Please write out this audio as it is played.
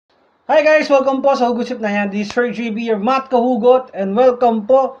Hi guys! Welcome po sa Hugot Sipnayan. This is Jayvee, your MathKahugot, and welcome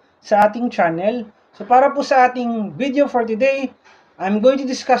po sa ating channel. So para po sa ating video for today, I'm going to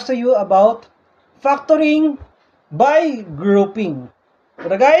discuss to you about factoring by grouping.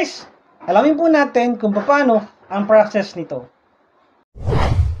 So guys, alamin po natin kung paano ang process nito.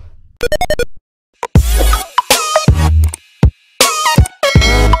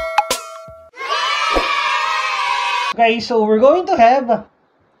 Okay, so we're going to have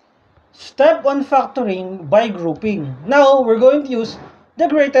Step 1 factoring by grouping. Now, we're going to use the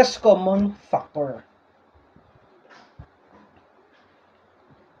greatest common factor.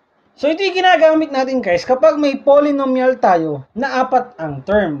 So, ito yung ginagamit natin guys kapag may polynomial tayo na apat ang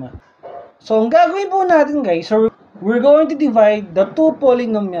term. So, ang gagawin po natin guys, so we're going to divide the two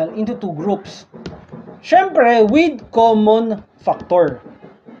polynomial into two groups. Siyempre, with common factor.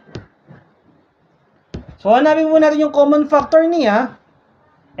 So, hanapin po natin yung common factor niya.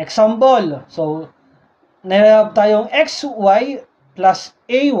 Example, so, nahanap tayong xy plus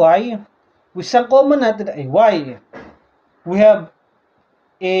ay, with isang common natin ay y. We have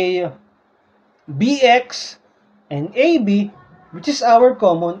a bx and ab, which is our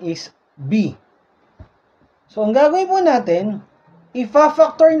common is b. So, ang gagawin po natin,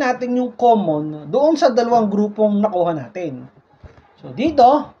 ifa-factor natin yung common doon sa dalawang grupong nakuha natin. So,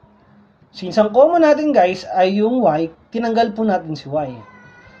 dito, since ang common natin guys ay yung y, tinanggal po natin si y.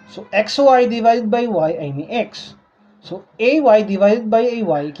 So, xy divided by y ay ni x. So, ay divided by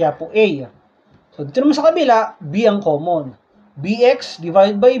ay, kaya po a. So, dito naman sa kabila, b ang common. bx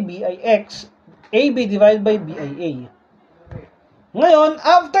divided by b ay x. ab divided by b ay a. Ngayon,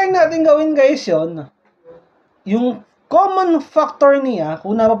 after natin gawin guys yon, yung common factor niya,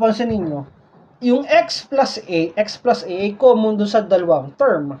 kung napapansin ninyo, yung x plus a ay common doon sa dalawang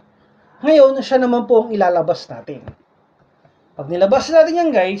term. Ngayon, siya naman po ang ilalabas natin. Pag nilabas natin yan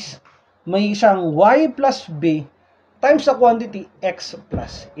guys, may isang y plus b times the quantity x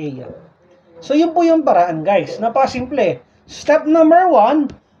plus a. So yun po yung paraan guys. Napakasimple. Step number 1,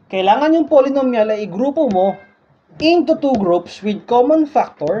 kailangan yung polynomial ay igrupo mo into two groups with common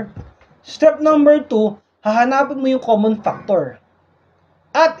factor. Step number 2, hahanapin mo yung common factor.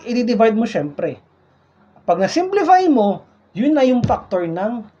 At i-divide mo syempre. Pag na-simplify mo, yun na yung factor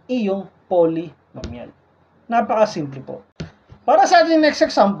ng iyong polynomial. Napakasimple po. Para sa ating next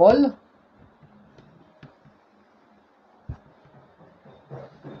example,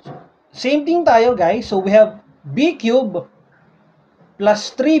 same thing tayo guys. So we have b cubed plus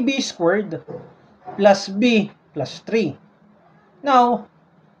 3b squared plus b plus 3. Now,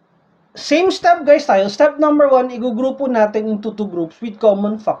 same step guys tayo. Step number 1, igugrupo natin into two groups with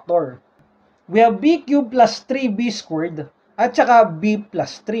common factor. We have b cubed plus 3b squared at saka b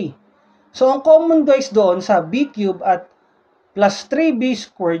plus 3. So, ang common guys doon sa b cubed at plus 3b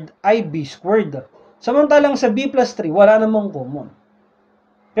squared ay b squared. Samantalang sa b plus 3, wala namang common.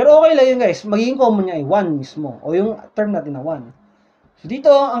 Pero okay lang yun guys, magiging common niya ay 1 mismo, o yung term natin na 1. So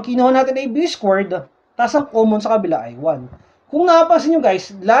dito, ang kinuha natin ay b squared, tapos ang common sa kabila ay 1. Kung napapansin nyo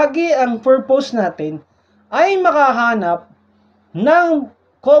guys, lagi ang purpose natin ay makahanap ng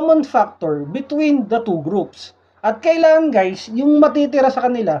common factor between the two groups. At kailangan guys, yung matitira sa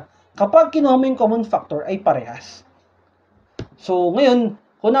kanila, kapag kinuha mo yung common factor ay parehas. So, ngayon,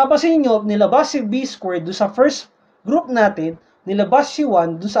 kung napapansin nyo, nilabas si b squared doon sa first group natin, nilabas si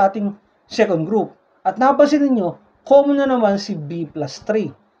 1 doon sa ating second group. At napapansin niyo, common na naman si b plus 3.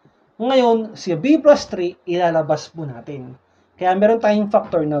 Ngayon, si b plus 3, ilalabas po natin. Kaya meron tayong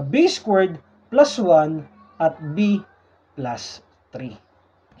factor na b squared plus 1 at b plus 3.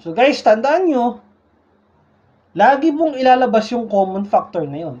 So guys, tandaan nyo, lagi pong ilalabas yung common factor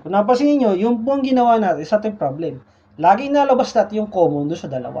na yun. Kung napapansin niyo, yung pong ginawa natin sa ating problem, lagi nalabas natin yung common doon sa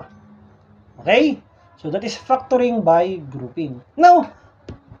dalawa. Okay? So, that is factoring by grouping. Now,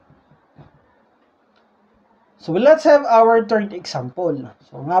 so let's have our third example.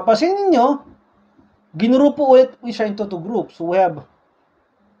 So, napansin ninyo, ginurupo ulit siya into two groups. So, we have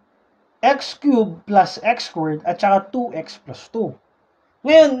x cubed plus x squared at saka 2x plus 2.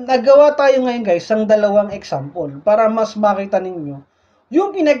 Ngayon, nagawa tayo ngayon guys ng dalawang example para mas makita ninyo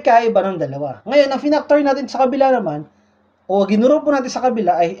yung pinagkaiba ng dalawa. Ngayon, ang finactor natin sa kabila naman, o ginurupo natin sa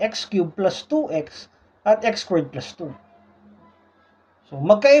kabila ay x cubed plus 2x at x squared plus 2. So,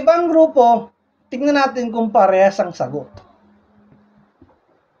 magkaibang grupo, tingnan natin kung parehas ang sagot.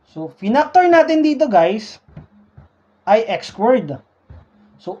 So, finactor natin dito guys ay x squared.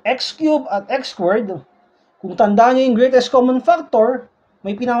 So, x cubed at x squared, kung tandaan nyo yung greatest common factor,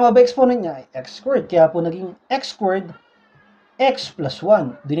 may pinamaba exponent niya ay x squared. Kaya po naging x squared x plus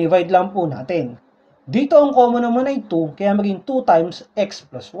 1. Dinivide lang po natin. Dito ang common naman ay 2, kaya maging 2 times x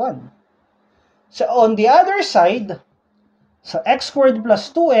plus 1. So, on the other side, sa x squared plus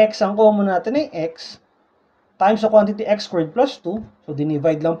 2x, ang common natin ay x, times sa quantity x squared plus 2. So,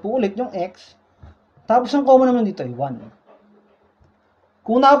 dinivide lang po ulit yung x. Tapos, ang common naman dito ay 1.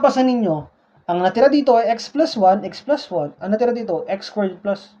 Kung napapasan ninyo, ang natira dito ay x plus 1, x plus 1. Ang natira dito, x squared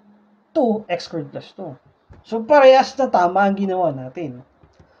plus 2, x squared plus 2. So, parehas na tama ang ginawa natin.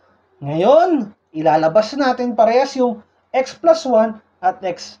 Ngayon, ilalabas natin parehas yung x plus 1 at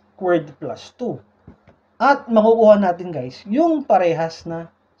x squared plus 2. At makukuha natin, guys, yung parehas na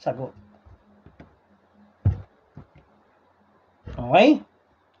sagot. Okay?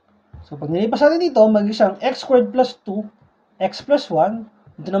 So, pag nilipas natin dito, mag-isang x squared plus 2, x plus 1.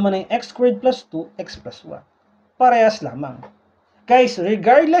 Ito naman ay x squared plus 2, x plus 1. Parehas lamang. Guys,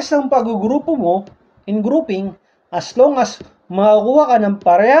 regardless ng paggugrupo mo, in grouping, as long as makakuha ka ng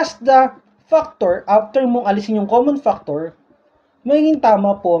parehas na factor after mong alisin yung common factor, magiging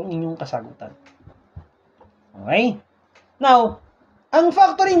tama po ang inyong kasagutan. Okay? Now, ang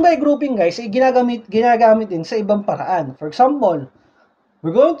factoring by grouping, guys, ay ginagamit din sa ibang paraan. For example,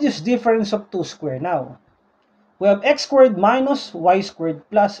 we're going to use difference of 2 square now. We have x squared minus y squared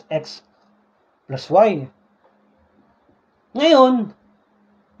plus x plus y. Ngayon,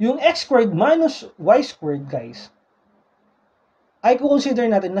 yung x squared minus y squared, guys, ay consider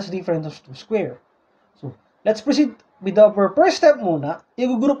natin as difference of 2 square. So, let's proceed with our first step muna.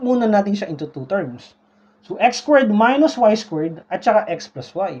 I-group muna natin siya into 2 terms. So, x squared minus y squared at saka x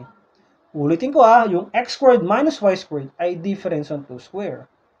plus y. Ulitin ko yung x squared minus y squared ay difference of 2 square.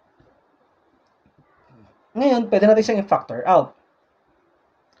 Ngayon, pwede natin siyang i-factor out.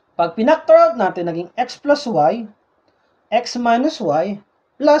 Pag pinactor out natin, naging x plus y, x minus y,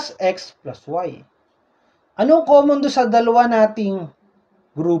 plus x plus y. Anong common doon sa dalawa nating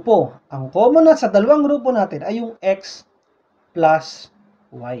grupo? Ang common na sa dalawang grupo natin ay yung x plus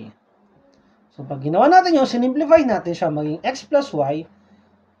y. So, pag ginawa natin yung sinimplify natin siya maging x plus y,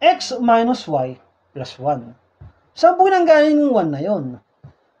 x minus y plus 1. Saan po nanggaling yung 1 na yon?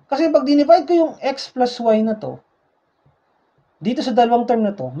 Kasi pag dinivide ko yung x plus y na to, dito sa dalawang term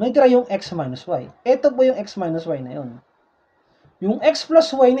na to, may tira yung x minus y. Ito po yung x minus y na yon. Yung x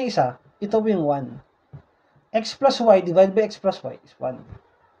plus y na isa, ito po yung 1. X plus y divided by x plus y is 1.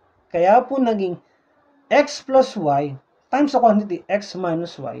 Kaya po naging x plus y times the quantity x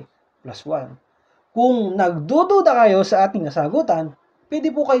minus y plus 1. Kung nagdududa kayo sa ating nasagutan, pwede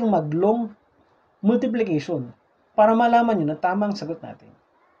po kayong mag-long multiplication para malaman nyo na tamang sagot natin.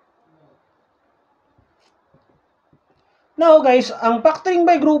 Now guys, ang factoring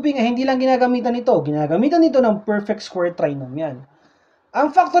by grouping ay hindi lang ginagamitan nito. Ginagamitan nito ng perfect square trinomial.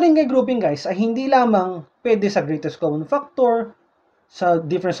 Ang factoring by grouping, guys, ay hindi lamang pwede sa greatest common factor, sa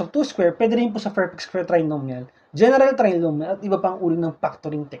difference of 2 square, pwede rin po sa perfect square trinomial, general trinomial, at iba pang uri ng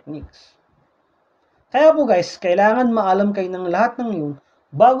factoring techniques. Kaya po guys, kailangan maalam kayo ng lahat ng yun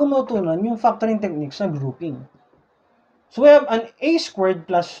bago matutunan yung factoring techniques na grouping. So we have an a squared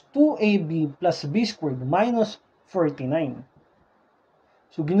plus 2ab plus b squared minus 49.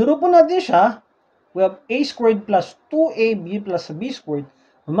 So ginurupo natin siya. We have a squared plus 2ab plus b squared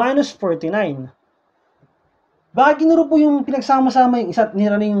minus 49. Bakit ginurupo yung pinagsama-sama yung isa at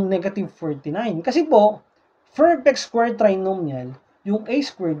nira na yung negative 49? Kasi po, perfect square trinomial, yung a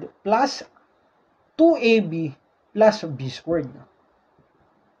squared plus 2ab plus b squared.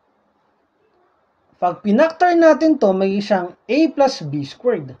 Pag pinactor natin to, may isang a plus b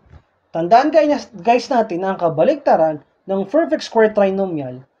squared. Tandaan guys natin na ang kabaliktaran ng perfect square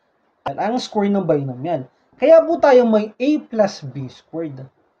trinomial ang square ng binomial. Kaya po tayo may a plus b squared.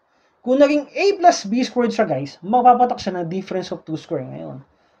 Kung naging a plus b squared siya guys, mapapatak siya na difference of 2 square ngayon.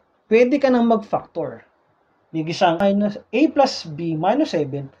 Pwede ka nang mag-factor. May isang minus a plus b minus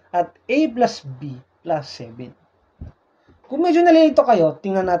 7 at a plus b plus 7. Kung medyo nalilito kayo,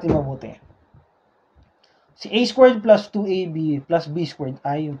 tingnan natin mabuti. Si a squared plus 2ab plus b squared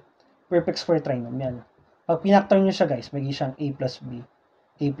ay perfect square trinomial. Pag pinactor nyo siya guys, may isang a plus b.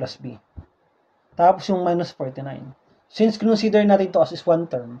 A plus B. Tapos yung minus 49. Since consider natin ito as is one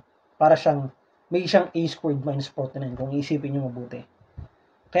term, para siyang, may siyang a squared minus 49 kung isipin nyo mabuti.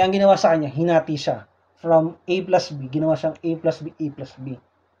 Kaya ang ginawa sa kanya, hinati siya. From a plus b, ginawa siyang a plus b, a plus b.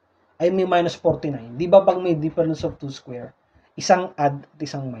 Ay may minus 49. Di ba pag may difference of 2 square, isang add at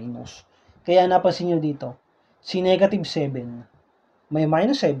isang minus. Kaya napansin nyo dito, si negative 7, may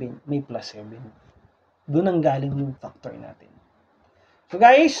minus 7, may plus 7. Doon ang galing yung factor natin. So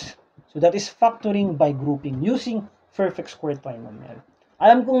guys, so that is factoring by grouping using perfect square trinomial.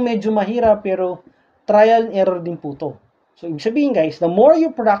 Alam kong medyo mahirap pero trial and error din po to. So ibig sabihin guys, the more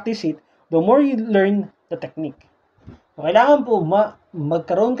you practice it, the more you learn the technique. So, kailangan po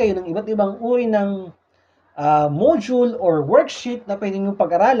magkaroon kayo ng iba't ibang uri ng module or worksheet na pwede nyo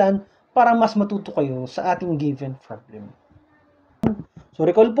pag-aralan para mas matuto kayo sa ating given problem. So,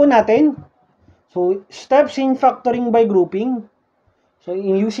 recall po natin. So, steps in factoring by grouping. So,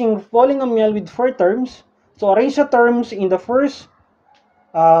 in using polynomial with 4 terms. So, arrange the terms in the first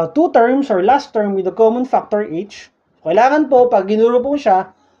 2 terms or last term with a common factor h. So, kailangan po, pag ginuro po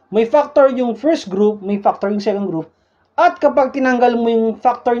siya, may factor yung first group, may factor yung second group. At kapag tinanggal mo yung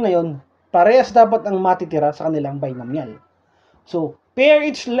factor na yon, parehas dapat ang matitira sa kanilang binomial. So, pair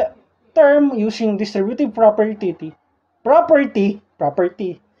each term using distributive property to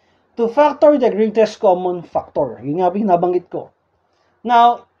factor the greatest common factor. Yun nga nabanggit ko.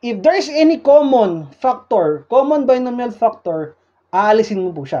 Now, if there is any common factor, common binomial factor, aalisin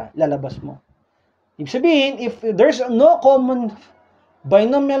mo po siya, lalabas mo. Ibig sabihin, if there's no common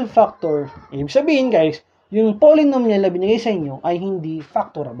binomial factor, ibig sabihin guys, yung polynomial na binigay sa inyo ay hindi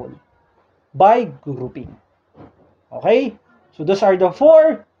factorable by grouping. Okay? So those are the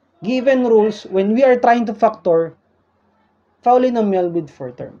 4 given rules when we are trying to factor polynomial with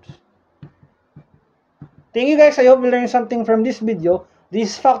 4 terms. Thank you guys. I hope you learned something from this video.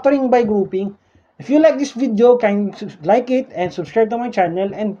 This is factoring by grouping. If you like this video, can you like it and subscribe to my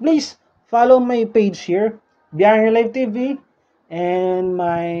channel, and please follow my page here, Beyond Your Life TV, and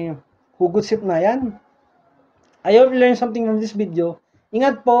my Hugot Sipnayan. I hope you learned something from this video.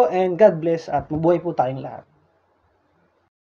 Ingat po and God bless at mabuhay po tayong lahat.